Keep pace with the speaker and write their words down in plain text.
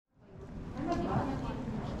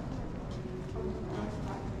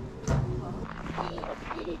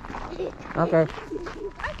Okay.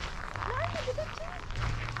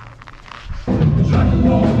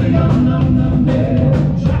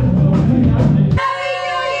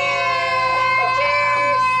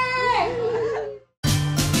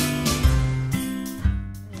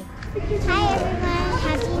 Hi everyone,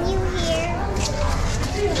 Happy New Year!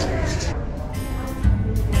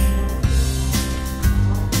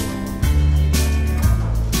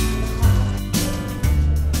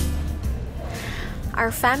 Our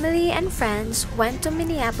family and friends went to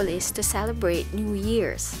Minneapolis to celebrate New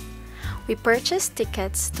Year's. We purchased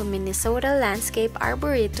tickets to Minnesota Landscape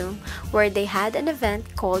Arboretum where they had an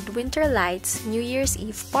event called Winter Lights New Year's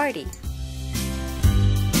Eve Party.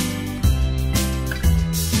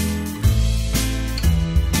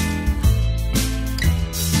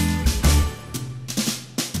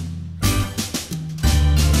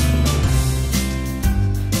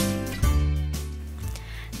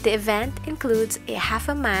 The event includes a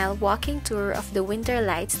half-a-mile walking tour of the Winter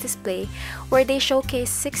Lights display where they showcase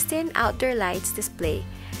 16 outdoor lights display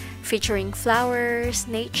featuring flowers,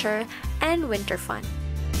 nature, and winter fun.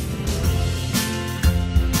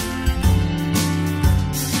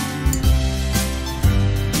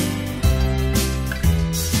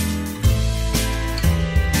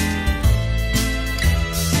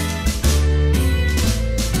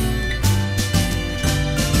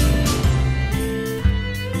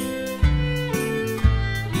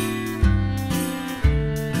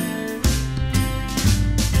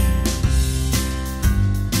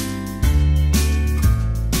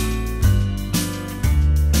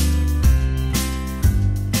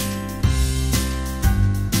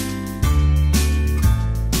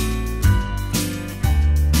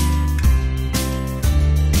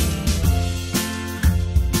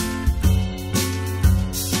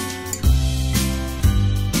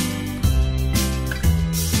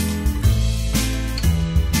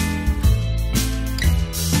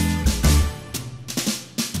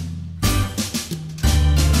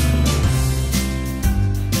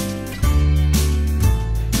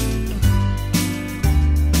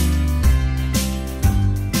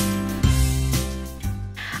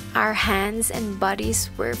 Our hands and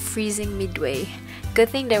bodies were freezing midway. Good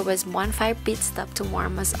thing there was bonfire pit stop to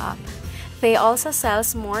warm us up. They also sell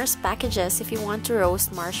s'mores packages if you want to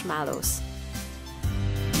roast marshmallows.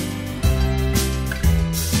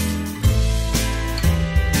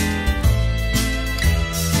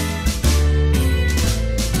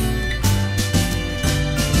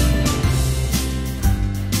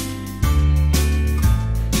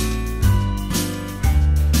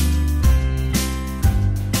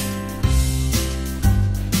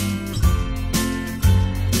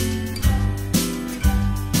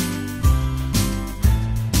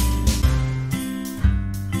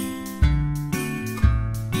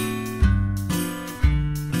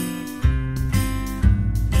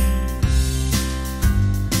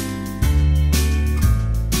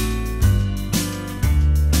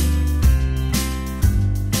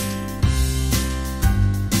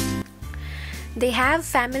 They have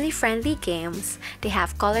family-friendly games, they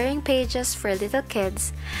have coloring pages for little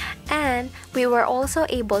kids, and we were also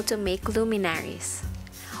able to make luminaries.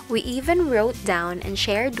 We even wrote down and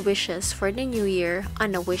shared wishes for the new year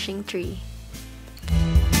on a wishing tree.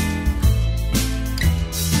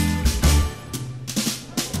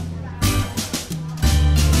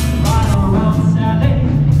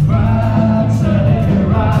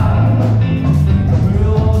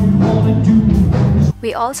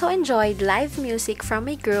 We also enjoyed live music from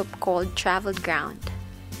a group called Traveled Ground.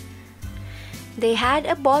 They had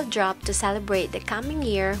a ball drop to celebrate the coming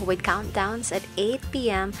year with countdowns at 8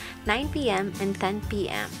 p.m., 9 p.m., and 10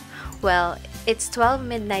 p.m. Well, it's 12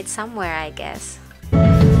 midnight somewhere, I guess.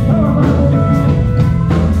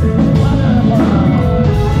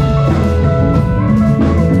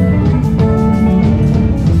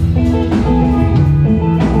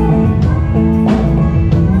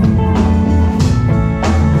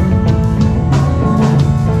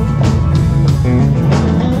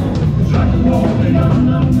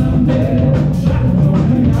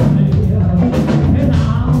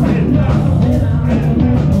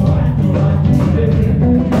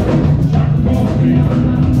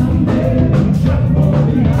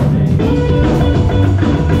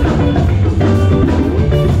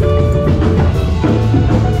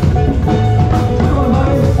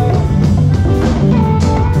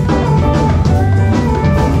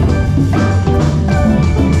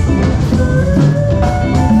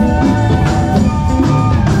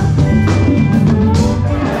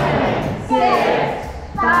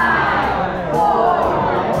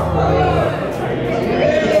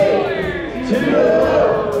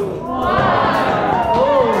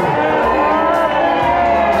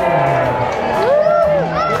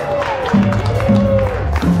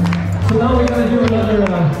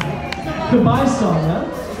 goodbye song, yeah?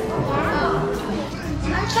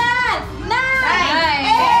 10, 9,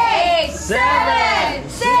 8, 7,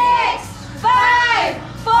 6, 5,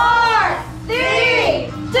 4, 3,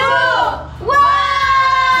 2, 1!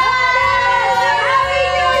 Happy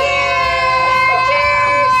New Year!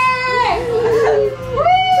 Cheers!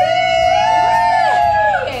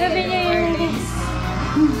 Happy New Year!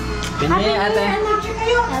 Happy New Year, ate. I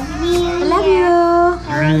love you!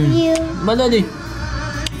 I love you. Madali.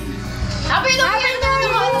 Happy New Year!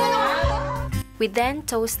 We then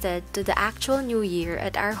toasted to the actual New Year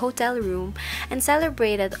at our hotel room and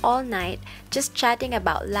celebrated all night, just chatting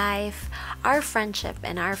about life, our friendship,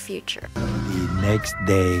 and our future. The next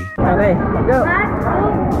day. Okay, go. 1,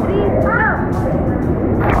 2, 3, go!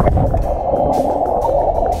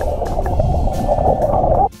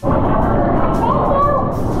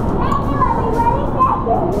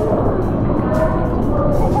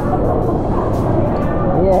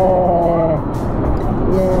 Yeah.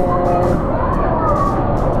 Yeah.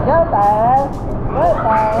 Go Tyler. Go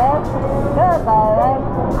Tyler. Go Tyler.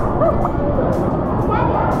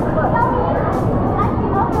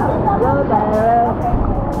 Go Tyler.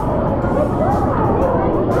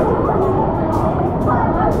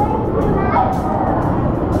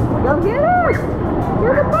 Go get it.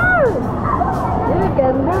 You're the bird. You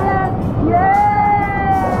can do it. Yeah.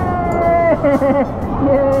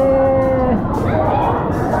 Yeah.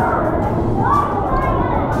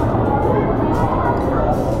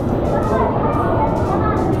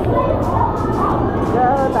 Go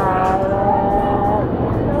Tyler.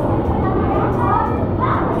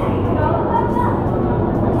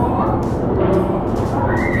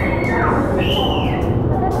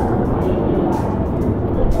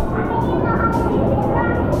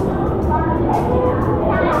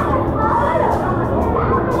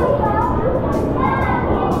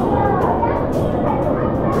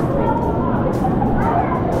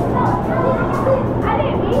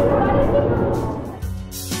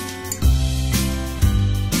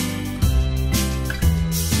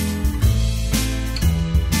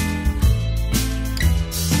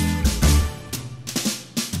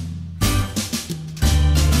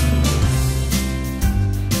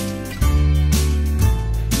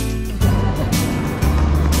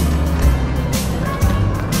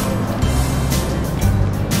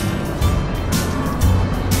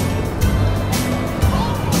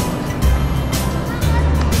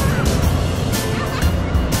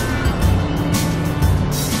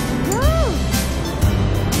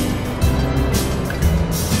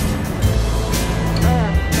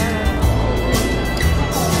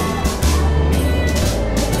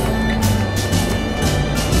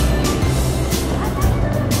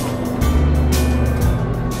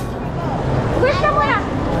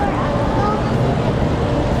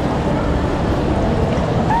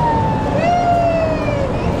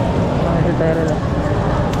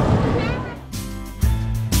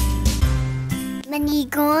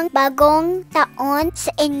 Manigong bagong taon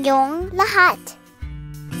sa inyong lahat.